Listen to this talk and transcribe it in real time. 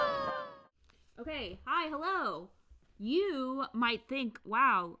Okay, hi, hello. You might think,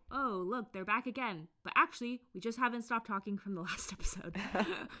 wow, oh, look, they're back again. But actually, we just haven't stopped talking from the last episode.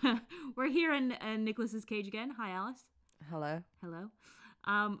 We're here in Nicholas's cage again. Hi, Alice. Hello. Hello.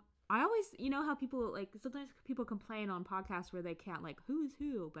 I always, how people, sometimes people complain on podcasts where they can't, who's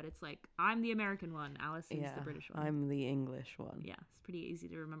who? But it's like, I'm the American one. Alice is the British one. I'm the English one. Yeah, it's pretty easy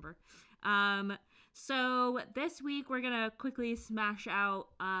to remember. So this week, we're going to quickly smash out,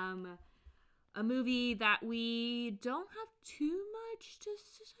 a movie that we don't have too much to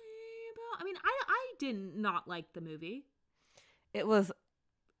say about. I mean, I did not like the movie. It was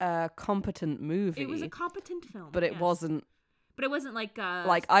a competent movie. It was a competent film. But it wasn't. But it wasn't like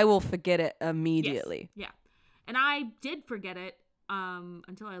I will forget it immediately. Yes, yeah. And I did forget it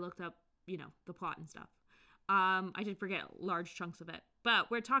until I looked up, the plot and stuff. I did forget large chunks of it.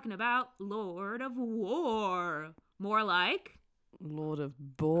 But we're talking about Lord of War. More like Lord of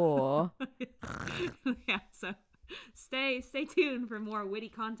Bore. Yeah, so stay tuned for more witty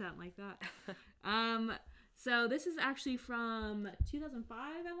content like that. So this is actually from 2005,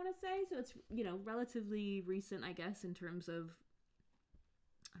 I want to say. So it's, relatively recent, I guess, in terms of,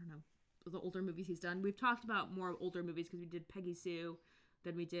 I don't know, the older movies he's done. We've talked about more older movies because we did Peggy Sue,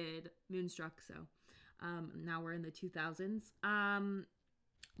 then we did Moonstruck. So now we're in the 2000s.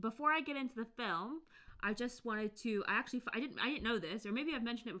 Before I get into the film, I just wanted to. I didn't know this, or maybe I've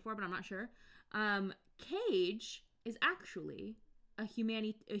mentioned it before, but I'm not sure. Cage is actually a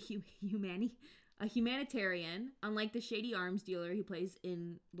humanitarian, unlike the shady arms dealer he plays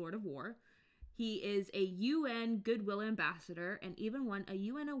in Lord of War. He is a UN Goodwill Ambassador and even won a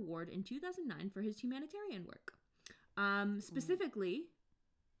UN award in 2009 for his humanitarian work. Specifically,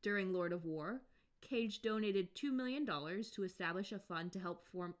 during Lord of War, Cage donated $2 million to establish a fund to help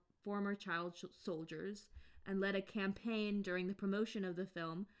former child soldiers and led a campaign during the promotion of the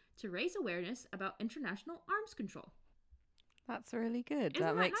film to raise awareness about international arms control. That's really good. Isn't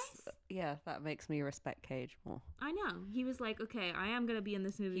that nice? Yeah, that makes me respect Cage more. I know. He was like, okay, I am going to be in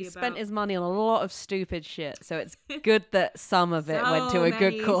this movie. He spent his money on a lot of stupid shit, so it's good that some of it went to a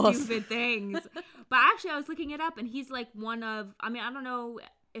good cause. Stupid things. But actually, I was looking it up, and he's like one of, I mean, I don't know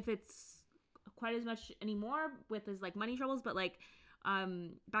if it's quite as much anymore with his money troubles, but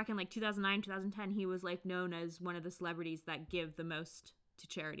back in 2009, 2010, he was known as one of the celebrities that give the most to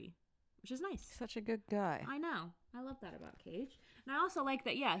charity, which is nice. Such a good guy. I know. I love that about Cage. And I also like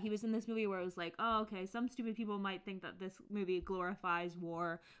that, yeah, he was in this movie where it was like, oh, okay, some stupid people might think that this movie glorifies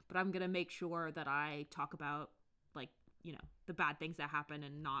war, but I'm going to make sure that I talk about, the bad things that happen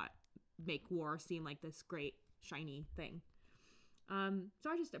and not make war seem like this great, shiny thing. So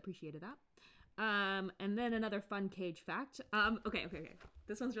I just appreciated that. And then another fun Cage fact. Okay.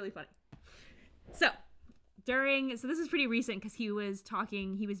 This one's really funny. So this is pretty recent because he was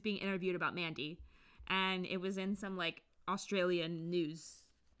being interviewed about Mandy, and it was in some Australian news,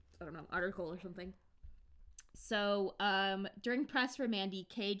 I don't know, article or something. So during press for Mandy,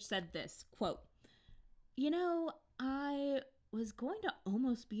 Cage said this, quote, I was going to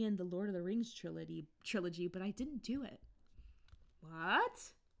almost be in the Lord of the Rings trilogy, but I didn't do it.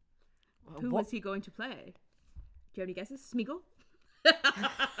 What? Who was he going to play? Do you have any guesses? Smeagol?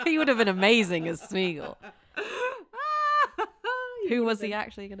 He would have been amazing as Smeagol. Who was he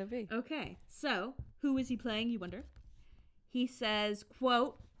actually going to be? Okay, so who was he playing, you wonder? He says,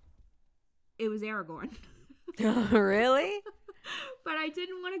 quote, it was Aragorn. Really? But I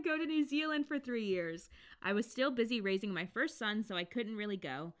didn't want to go to New Zealand for 3 years. I was still busy raising my first son, so I couldn't really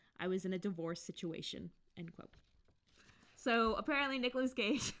go. I was in a divorce situation, end quote. So apparently Nicolas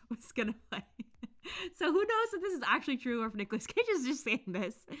Cage was going to play. So who knows if this is actually true or if Nicolas Cage is just saying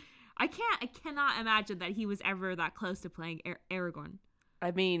this. I cannot imagine that he was ever that close to playing Aragorn.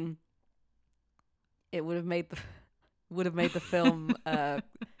 I mean, it would have made the film.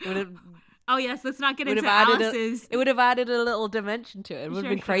 Oh yes, let's not get into Alice's. It would have added a little dimension to it. It would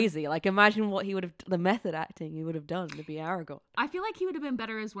have been crazy. Sure. Imagine what the method acting he would have done to be Aragorn. I feel like he would have been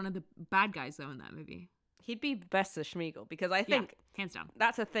better as one of the bad guys though in that movie. He'd be best as Smeagol because I think hands down.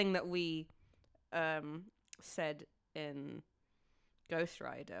 That's a thing that we said in Ghost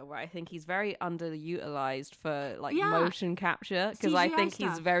Rider, where I think he's very underutilized for motion capture because I think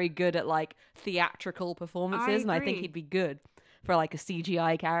he's very good at theatrical performances, and I think he'd be good for a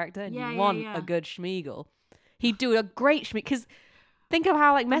CGI character. And you want a good Smeagol. He'd do a great Smeagol because think of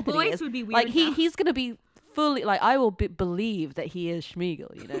how method he is. Would be weird, he's gonna be fully I will believe that he is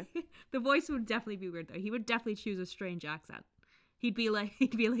Smeagol. The voice would definitely be weird though. He would definitely choose a strange accent. He'd be like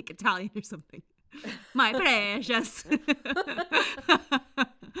Italian or something. My precious.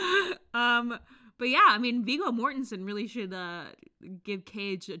 But yeah, I mean, Viggo Mortensen really should give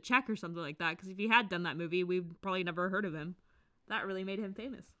Cage a check or something like that, because if he had done that movie, we'd probably never heard of him. That really made him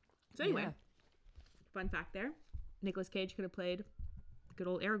famous. So anyway, fun fact there. Nicolas Cage could have played good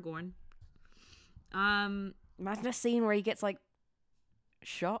old Aragorn. Imagine a scene where he gets like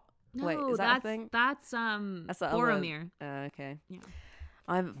shot. No, wait, is that a thing? That's Boromir. Okay. Yeah.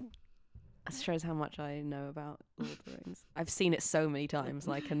 That shows how much I know about Lord of the Rings. I've seen it so many times,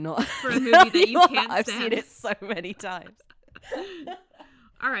 and I cannot. For a movie that you can't stand. I've seen it so many times.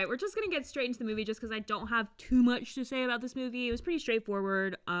 All right, we're just gonna get straight into the movie, just because I don't have too much to say about this movie. It was pretty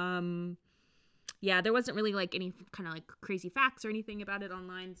straightforward. Yeah, there wasn't really like any kind of like crazy facts or anything about it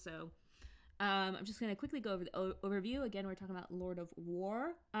online, so. I'm just going to quickly go over the overview. Again, we're talking about Lord of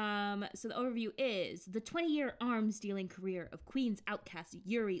War. So the overview is the 20-year arms-dealing career of Queen's outcast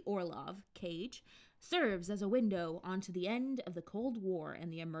Yuri Orlov, Cage, serves as a window onto the end of the Cold War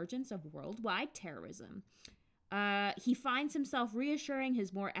and the emergence of worldwide terrorism. He finds himself reassuring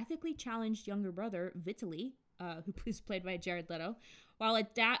his more ethically challenged younger brother, Vitaly, who's played by Jared Leto, while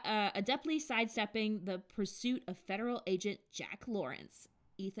adeptly sidestepping the pursuit of federal agent Jack Lawrence,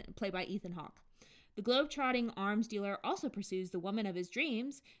 played by Ethan Hawke. The globe-trotting arms dealer also pursues the woman of his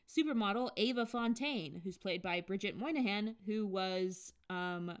dreams, supermodel Ava Fontaine, who's played by Bridget Moynihan, who was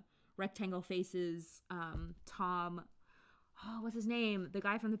Rectangle Face's Tom... Oh, what's his name? The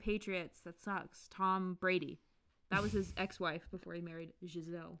guy from The Patriots that sucks. Tom Brady. That was his ex-wife before he married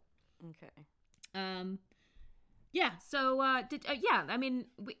Giselle. Okay. Yeah, so, I mean,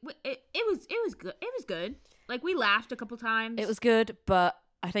 it was good. It was good. Like, we laughed a couple times. It was good, but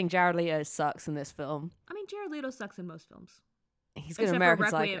I think Jared Leto sucks in this film. I mean, Jared Leto sucks in most films. He's good in American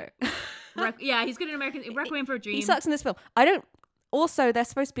Psycho. Yeah, he's good in American... Requiem for a Dream. He sucks in this film. Also, they're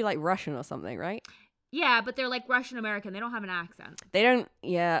supposed to be, like, Russian or something, right? Yeah, but they're, like, Russian-American. They don't have an accent. They don't...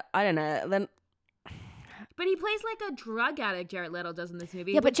 Yeah, I don't know. Then... But he plays, like, a drug addict, Jared Leto does in this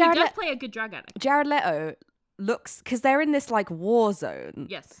movie. Yeah, but Jared he does play a good drug addict. Jared Leto looks... Because they're in this, like, war zone.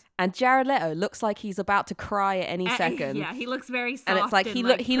 Yes. And Jared Leto looks like he's about to cry at any second. Yeah, he looks very soft. And it's like he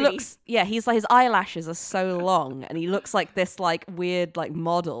looks he's like his eyelashes are so long and he looks like this like weird like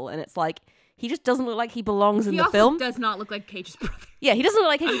model and it's like he just doesn't look like he belongs in the film. He does not look like Cage's brother. Yeah, he doesn't look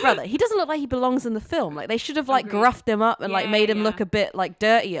like Cage's brother. He doesn't look like he belongs in the film. Like they should have like gruffed him up and like made him look a bit like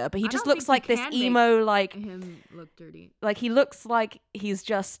dirtier, but he just looks like this emo like him look dirty. Like he looks like he's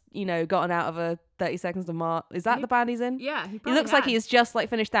just, gotten out of a 30 Seconds to Mars. Is that the band he's in? Yeah, he looks like he's just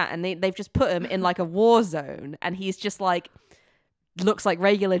like finished that and they've just put him in like a war zone and he's just like looks like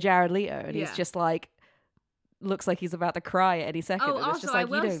regular Jared Leto and he's just like looks like he's about to cry at any second. Oh, and also, it's just like, I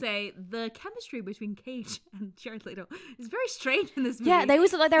will say the chemistry between Cage and Jared Leto is very strange in this movie. Yeah, they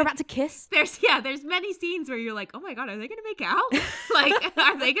always look like they're about to kiss. There's many scenes where you're like, oh my god, are they gonna make out? Like,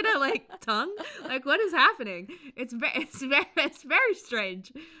 are they gonna like tongue? Like, what is happening? It's very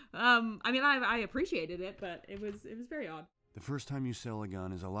strange. I mean, I appreciated it, but it was very odd. The first time you sell a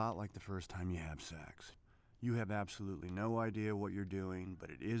gun is a lot like the first time you have sex. You have absolutely no idea what you're doing, but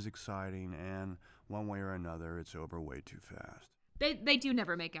it is exciting, and one way or another, it's over way too fast. They do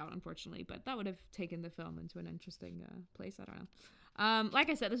never make out, unfortunately, but that would have taken the film into an interesting place. I don't know. Like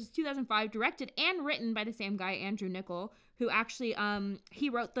I said, this is 2005, directed and written by the same guy, Andrew Niccol, who actually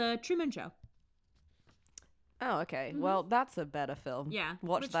he wrote The Truman Show. Oh, okay. Mm-hmm. Well, that's a better film. Yeah.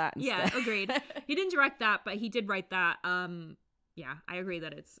 Watch that instead. Yeah, agreed. He didn't direct that, but he did write that. Yeah, I agree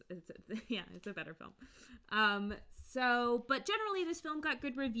that it's a better film. But generally this film got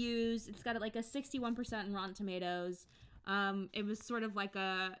good reviews. It's got like a 61% in Rotten Tomatoes. It was sort of like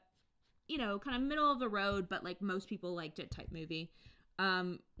a, kind of middle of the road, but like most people liked it type movie.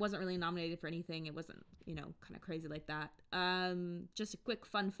 Wasn't really nominated for anything. It wasn't, kind of crazy like that. Just a quick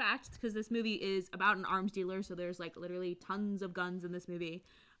fun fact, because this movie is about an arms dealer, so there's like literally tons of guns in this movie.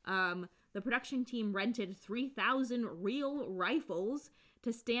 The production team rented 3,000 real rifles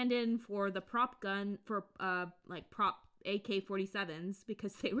to stand in for the prop gun for prop AK-47s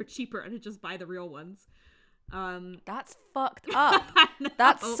because they were cheaper to just buy the real ones. That's fucked up.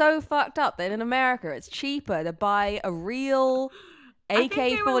 That's so fucked up that in America it's cheaper to buy a real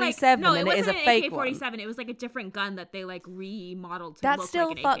AK-47 than it is a fake one. AK-47. It was like a different gun that they like remodeled to That's look still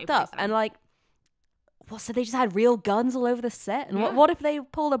like an fucked AK-47. up. And like, so they just had real guns all over the set? And what if they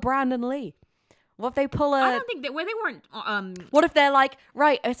pull a Brandon Lee? What if they pull a... I don't think they weren't... What if they're like,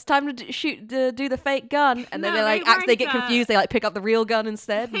 right, it's time to do the fake gun, and then they get confused, they like pick up the real gun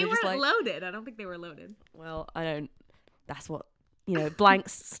instead. They weren't just, loaded. I don't think they were loaded. Well, I don't... That's what...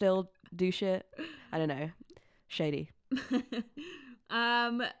 blanks still do shit. I don't know. Shady.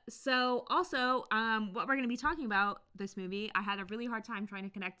 So also, what we're going to be talking about this movie, I had a really hard time trying to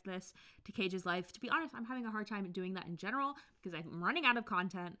connect this to Cage's life. To be honest, I'm having a hard time doing that in general because I'm running out of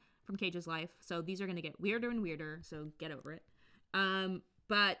content from Cage's life. So these are going to get weirder and weirder. So get over it.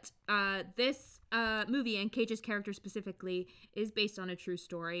 But this movie and Cage's character specifically is based on a true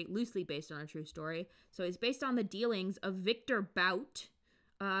story, loosely based on a true story. So it's based on the dealings of Victor Bout,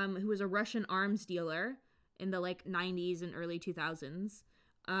 who was a Russian arms dealer in the 90s and early 2000s.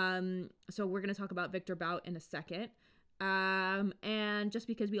 So we're going to talk about Victor Bout in a second. And just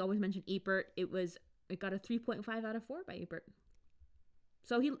because we always mention Ebert, it got a 3.5 out of 4 by Ebert.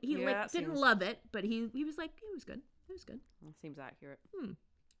 So he didn't love it, but he was like, it was good. It was good. That seems accurate.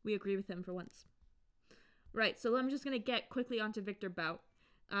 We agree with him for once. Right, so I'm just going to get quickly onto Victor Bout.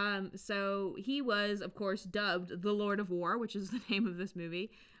 So he was, of course, dubbed the Lord of War, which is the name of this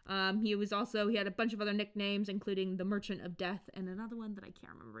movie. He had a bunch of other nicknames, including the Merchant of Death and another one that I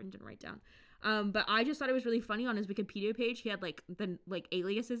can't remember and didn't write down. But I just thought it was really funny on his Wikipedia page. He had the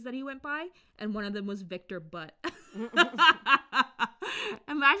aliases that he went by, and one of them was Victor Butt.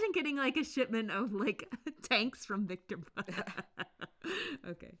 Imagine getting a shipment of tanks from Victor Butt.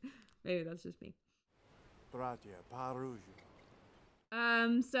 Okay, maybe that's just me.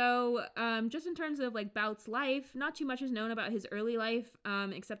 Just in terms of Bout's life, not too much is known about his early life,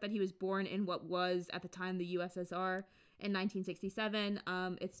 except that he was born in what was at the time the USSR in 1967.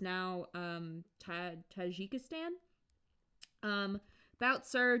 It's now Tajikistan. Bout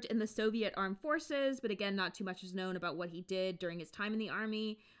served in the Soviet Armed Forces, but again, not too much is known about what he did during his time in the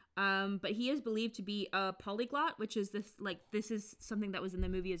army. But he is believed to be a polyglot, which is this is something that was in the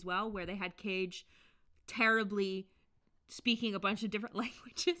movie as well, where they had Cage terribly speaking a bunch of different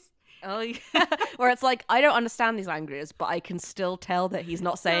languages. Oh, yeah. Where it's I don't understand these languages, but I can still tell that he's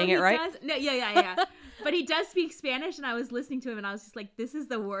not saying it right. Yeah. But he does speak Spanish, and I was listening to him, and I was just like, this is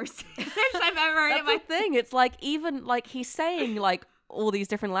the worst English I've ever heard in my thing. It's even he's saying all these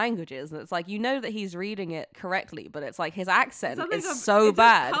different languages, and it's that he's reading it correctly, but it's his accent is so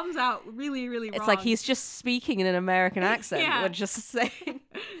bad. It comes out really, really wrong. It's he's just speaking in an American accent. Yeah. We're just saying.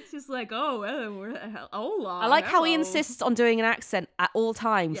 It's just hola. I like how he insists on doing an accent at all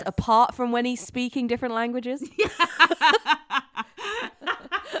times, yes, apart from when he's speaking different languages. Yeah.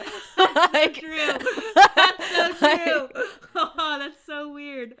 That's true. That's so true. Oh, that's so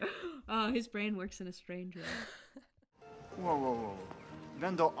weird. Oh, his brain works in a strange way. Whoa.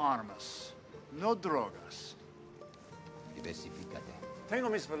 Vendo armas, no drogas. Diversifícate. Tengo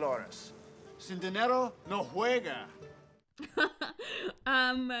mis valores. Sin dinero, no juega.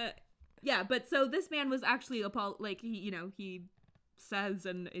 Yeah, but so this man was actually he says,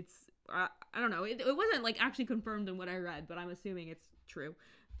 and it's, I don't know, it wasn't actually confirmed in what I read, but I'm assuming it's true,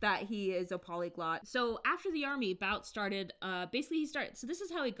 that he is a polyglot. So after the army, Bout started, so this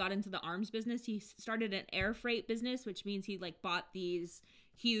is how he got into the arms business. He started an air freight business, which means he bought these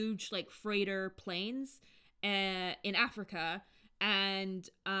huge freighter planes in Africa, and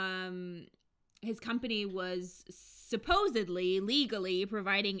his company was supposedly legally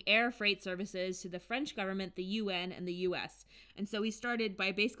providing air freight services to the French government, the UN, and the US. And so he started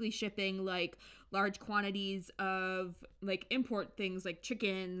by basically shipping large quantities of import things like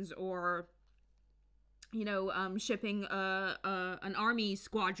chickens, or shipping an army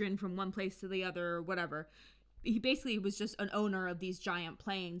squadron from one place to the other, or whatever. He basically was just an owner of these giant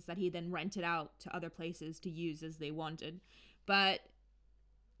planes that he then rented out to other places to use as they wanted. But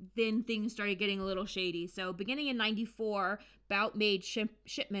then things started getting a little shady. So beginning in 1994, Bout made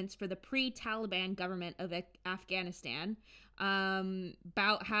shipments for the pre-Taliban government of Afghanistan.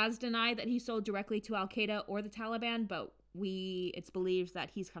 Bout has denied that he sold directly to Al-Qaeda or the Taliban, but it's believed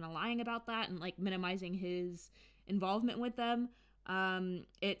that he's kind of lying about that and minimizing his involvement with them.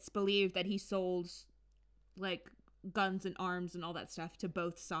 It's believed that he sold guns and arms and all that stuff to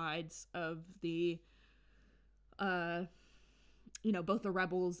both sides of the both the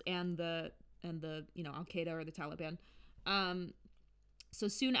rebels and the Al-Qaeda or the Taliban. So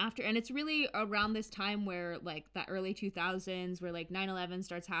soon after, and it's really around this time where that early 2000s, where 9/11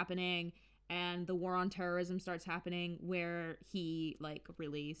 starts happening and the war on terrorism starts happening, where he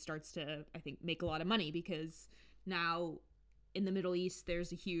really starts to, I think, make a lot of money, because now in the Middle East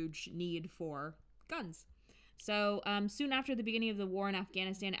there's a huge need for guns. So soon after the beginning of the war in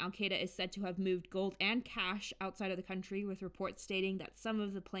Afghanistan, Al-Qaeda is said to have moved gold and cash outside of the country, with reports stating that some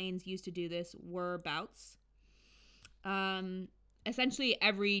of the planes used to do this were Bout's. Essentially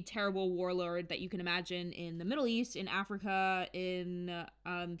every terrible warlord that you can imagine in the Middle East, in Africa, in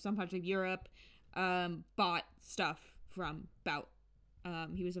some parts of Europe, bought stuff from Bout.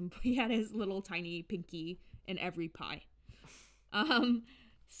 He had his little tiny pinky in every pie.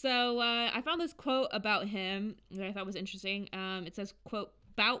 So I found this quote about him that I thought was interesting. It says, quote,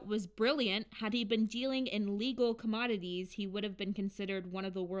 Bout was brilliant. Had he been dealing in legal commodities, he would have been considered one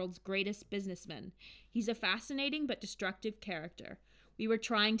of the world's greatest businessmen. He's a fascinating but destructive character. We were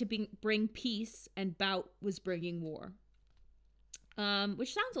trying to bring peace, and Bout was bringing war.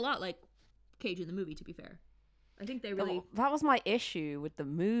 Which sounds a lot like Cage in the movie, to be fair. I think they really... That was my issue with the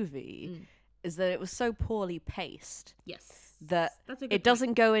movie, is that it was so poorly paced. Yes. That That's a good it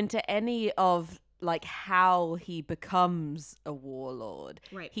doesn't go into any of, like, how he becomes a warlord.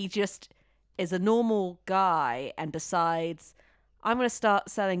 Right. He just is a normal guy and decides, I'm going to start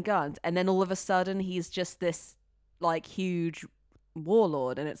selling guns. And then all of a sudden, he's just this, like, huge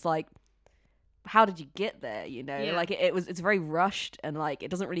warlord. And it's like, how did you get there, you know? Yeah. Like, it's very rushed, and, like,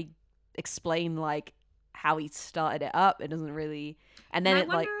 it doesn't really explain, like, how he started it up. It doesn't really... And then I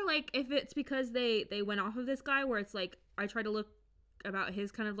wonder, like, if it's because they went off of this guy, where it's like, I try to look about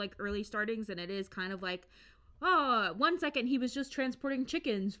his kind of, like, early startings, and it is kind of like, oh, 1 second he was just transporting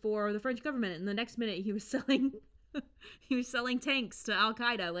chickens for the French government, and the next minute he was selling tanks to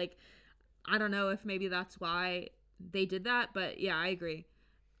Al-Qaeda. Like, I don't know if maybe that's why they did that, but yeah, I agree.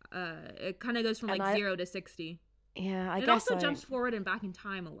 It kind of goes from, like, 0 to 60. Yeah, I guess it also also jumps forward and back in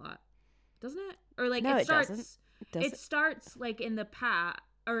time a lot, doesn't it? Or, like, no, it starts... doesn't. It starts, like, in the past,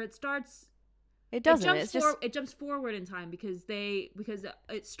 or it starts... It doesn't. It jumps forward in time because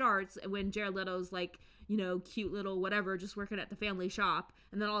it starts when Jared Leto's, like, you know, cute little whatever, just working at the family shop,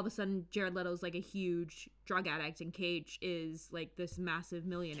 and then all of a sudden Jared Leto's, like, a huge drug addict, and Cage is, like, this massive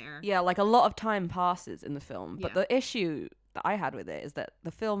millionaire. Yeah, like, a lot of time passes in the film, but Yeah. the issue that I had with it is that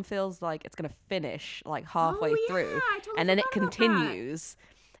the film feels like it's gonna finish, like, halfway through, I totally and then it forgot about continues,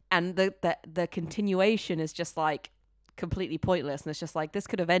 and the continuation is just, like, completely pointless, and it's just like, this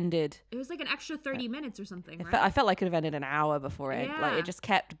could have ended. It was like an extra 30 minutes or something, right? I felt like it could have ended an hour before it. Like, Yeah. it just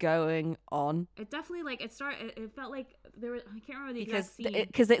kept going on. It definitely, like, it felt like there was, I can't remember the exact scene.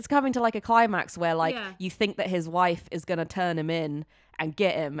 Because it's coming to, like, a climax where, like, Yeah. you think that his wife is gonna turn him in and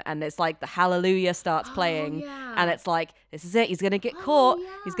get him, and it's like the Hallelujah starts playing, yeah. and it's like, this is it, he's gonna get caught,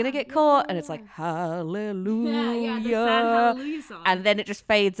 he's gonna get caught, and it's yeah. like, Hallelujah. Yeah, the sad Hallelujah song. And then it just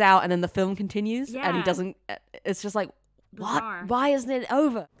fades out, and then the film continues, and he Yeah. doesn't, it's just like, Bizarre. what? Why isn't it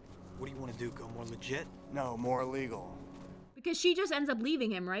over? What do you want to do? Go more legit? No, more illegal. Because she just ends up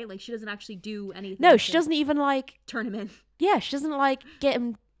leaving him, right? Like, she doesn't actually do anything. No, she to doesn't even, like, turn him in. yeah, she doesn't, like, get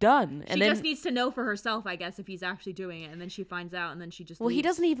him done. She And then, just needs to know for herself, I guess, if he's actually doing it, and then she finds out, and then she just well, he leaves.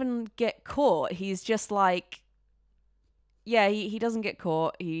 doesn't even get caught. He's just like, yeah, he doesn't get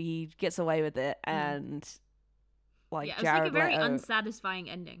caught. He gets away with it, and like, Yeah, it was Jared like a very Leto. unsatisfying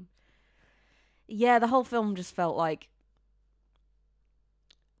ending. Yeah, the whole film just felt like,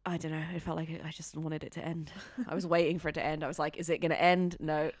 I don't know. It felt like I just wanted it to end. I was waiting for it to end. I was like, is it gonna end?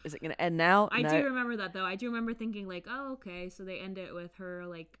 No. Is it gonna end now? I No. do remember that, though. I do remember thinking, like, oh, okay, so they end it with her,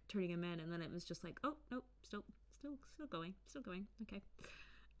 like, turning him in, and then it was just like, oh, nope, still going. Okay.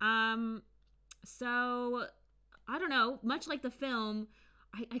 So, I don't know. Much like the film,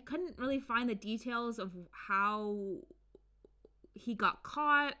 I couldn't really find the details of how he got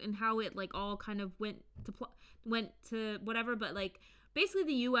caught and how it, like, all kind of went to whatever, but, like, basically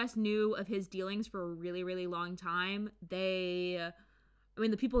the U.S. knew of his dealings for a really, really long time. The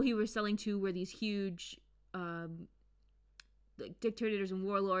people he was selling to were these huge like, dictators and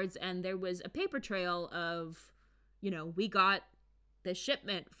warlords, and there was a paper trail of, you know, we got this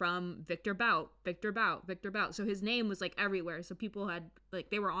shipment from Victor Bout. So his name was, like, everywhere. So people had, like,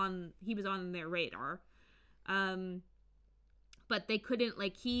 he was on their radar. But they couldn't,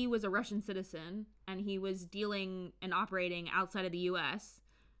 like, he was a Russian citizen, and he was dealing and operating outside of the U.S.,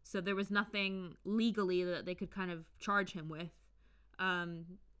 so there was nothing legally that they could kind of charge him with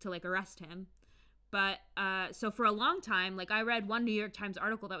to, like, arrest him. But, so for a long time, like, I read one New York Times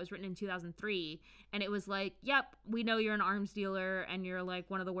article that was written in 2003, and it was like, yep, we know you're an arms dealer, and you're, like,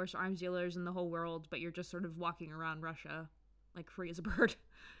 one of the worst arms dealers in the whole world, but you're just sort of walking around Russia, like, free as a bird,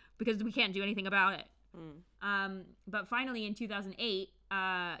 because we can't do anything about it. But finally in 2008,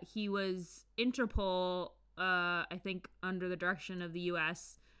 he was Interpol, I think under the direction of the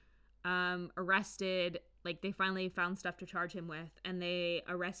US, arrested. Like, they finally found stuff to charge him with, and they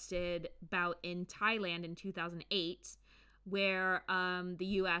arrested Bout in Thailand in 2008, where the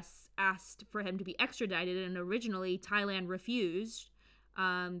US asked for him to be extradited, and originally Thailand refused,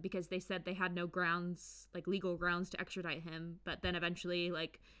 because they said they had no grounds, like, legal grounds to extradite him. But then eventually,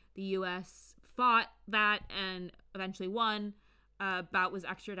 like, the US fought that and eventually won. Bout was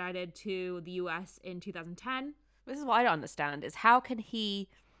extradited to the US in 2010. This is what I don't understand, is how can he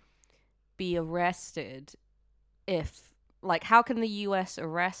be arrested if like, how can the US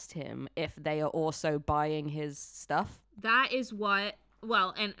arrest him if they are also buying his stuff? That is what,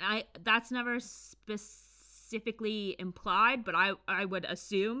 well, and that's never specifically implied, but I would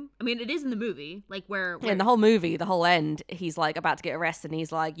assume, I mean, it is in the movie, like where in the whole movie, the whole end, he's like about to get arrested, and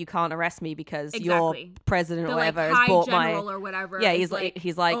he's like, you can't arrest me because your president or whatever has bought my, or whatever. Yeah, he's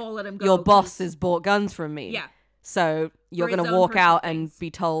like oh, let him go, your boss has bought guns from me. Yeah. So you're going to walk out and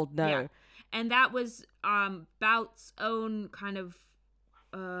be told no. Yeah. And that was Bout's own kind of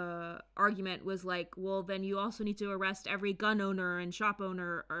argument, was like, well, then you also need to arrest every gun owner and shop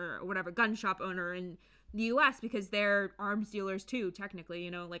owner or whatever, gun shop owner in the US, because they're arms dealers too, technically,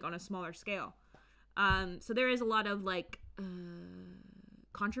 you know, like on a smaller scale. So there is a lot of like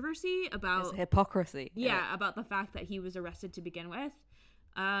controversy about it's hypocrisy. Yeah, about the fact that he was arrested to begin with.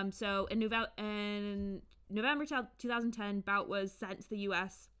 So in November 2010, Bout was sent to the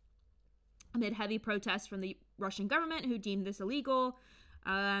US amid heavy protests from the Russian government, who deemed this illegal.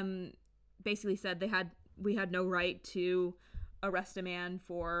 Basically said we had no right to arrest a man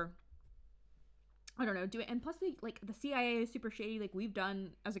for, I don't know, and plus the CIA is super shady. Like, we've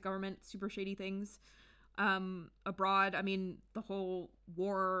done as a government super shady things abroad. I mean, the whole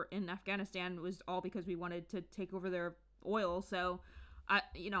war in Afghanistan was all because we wanted to take over their oil. So I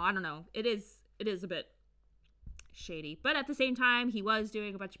don't know. It is a bit shady, but at the same time, he was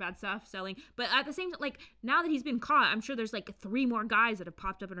doing a bunch of bad stuff, selling. But at the same time, like, now that he's been caught, I'm sure there's like 3 more guys that have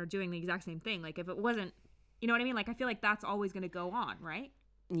popped up and are doing the exact same thing. Like, if it wasn't, you know what I mean? Like, I feel like that's always going to go on, right?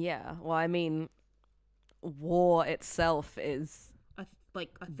 Yeah. Well, I mean, war itself is a thing.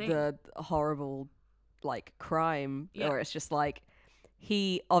 The horrible like crime, or it's just like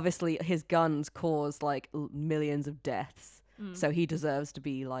his guns cause like millions of deaths, so he deserves to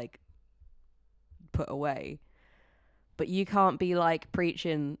be like put away. But you can't be like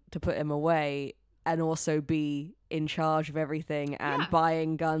preaching to put him away and also be in charge of everything and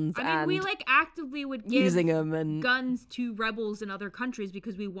buying guns. I mean, we like actively would give using them and guns to rebels in other countries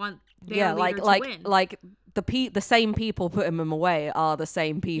because we want their leader to win. Like the same people putting him away are the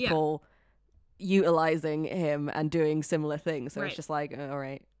same people utilizing him and doing similar things. So it's just like, all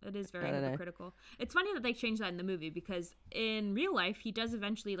right. It is very hypocritical. It's funny that they changed that in the movie, because in real life, he does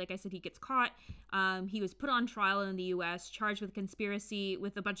eventually, like I said, he gets caught. He was put on trial in the U.S., charged with conspiracy,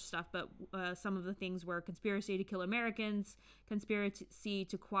 with a bunch of stuff, but some of the things were conspiracy to kill Americans, conspiracy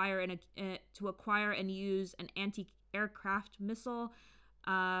to acquire and use an anti-aircraft missile,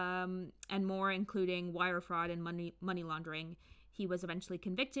 and more, including wire fraud and money laundering. He was eventually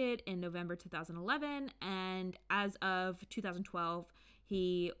convicted in November 2011, and as of 2012,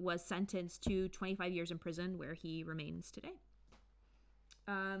 he was sentenced to 25 years in prison, where he remains today.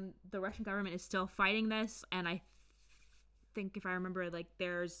 The Russian government is still fighting this, and I think, if I remember, like,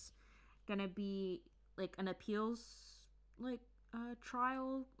 there's gonna be like an appeals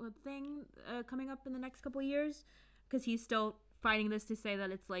trial thing coming up in the next couple of years, because he's still fighting this to say that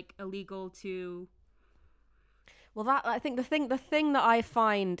it's like illegal to. Well, that, I think the thing that I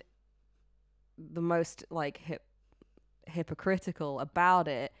find the most like hypocritical about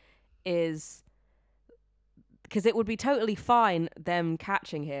it is because it would be totally fine them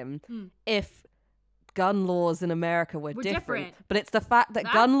catching him if gun laws in America were different. But it's the fact that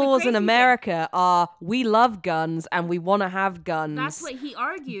gun laws in America are, we love guns and we want to have guns. That's what he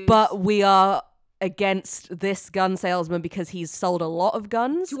argues. But we are against this gun salesman because he's sold a lot of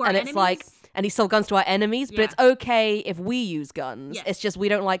guns. To our enemies? It's like, and he sold guns to our enemies, but it's okay if we use guns. Yes. It's just we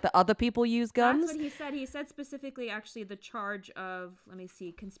don't like that other people use guns. That's what he said. He said specifically, actually, the charge of,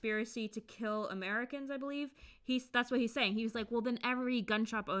 conspiracy to kill Americans, I believe. That's what he's saying. He was like, well, then every gun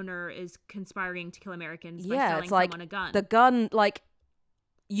shop owner is conspiring to kill Americans by selling someone a gun. The gun, like,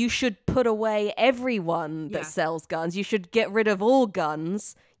 you should put away everyone that sells guns. You should get rid of all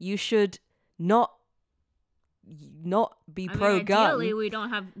guns. You should not be pro-gun. Ideally,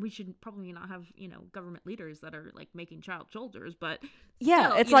 we should probably not have, government leaders that are like making child soldiers, but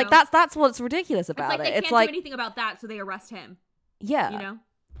still, it's like that's what's ridiculous about it. They can't do anything about that, so they arrest him. Yeah.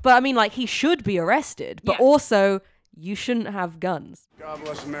 But I mean, like, he should be arrested, but also you shouldn't have guns. God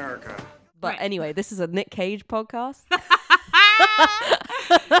bless America. But anyway, this is a Nick Cage podcast.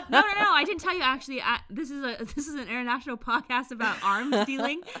 No, I didn't tell you, actually. This is an international podcast about arms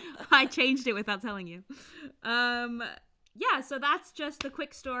dealing. I changed it without telling you. So that's just the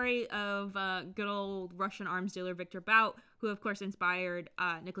quick story of good old Russian arms dealer Victor Bout, who of course inspired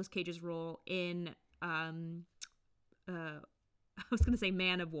Nicolas Cage's role in I was gonna say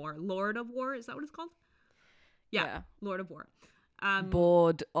Man of War, Lord of War, is that what it's called? Yeah. Lord of War.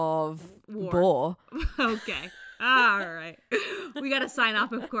 Board of War. Okay. All right. We got to sign off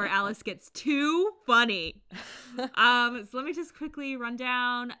before Alice gets too funny. So let me just quickly run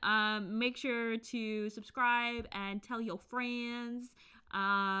down. Make sure to subscribe and tell your friends.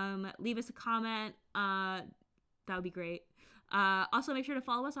 Leave us a comment. That would be great. Also, make sure to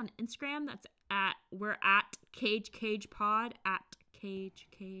follow us on Instagram. We're at CageCagePod, at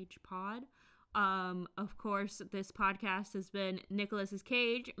CageCagePod. Of course, this podcast has been Nicholas's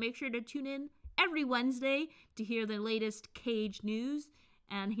Cage. Make sure to tune in every Wednesday to hear the latest Cage news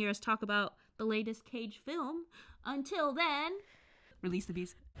and hear us talk about the latest Cage film. Until then, release the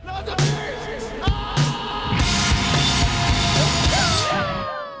bees. Not the bees! Ah!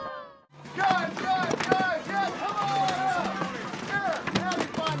 Good, yeah, come on up! Sure, that'll be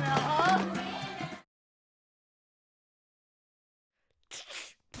fun now, huh?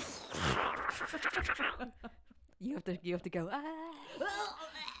 You have to go.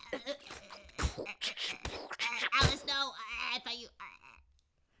 Alice, no, I thought you.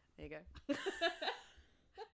 There you go.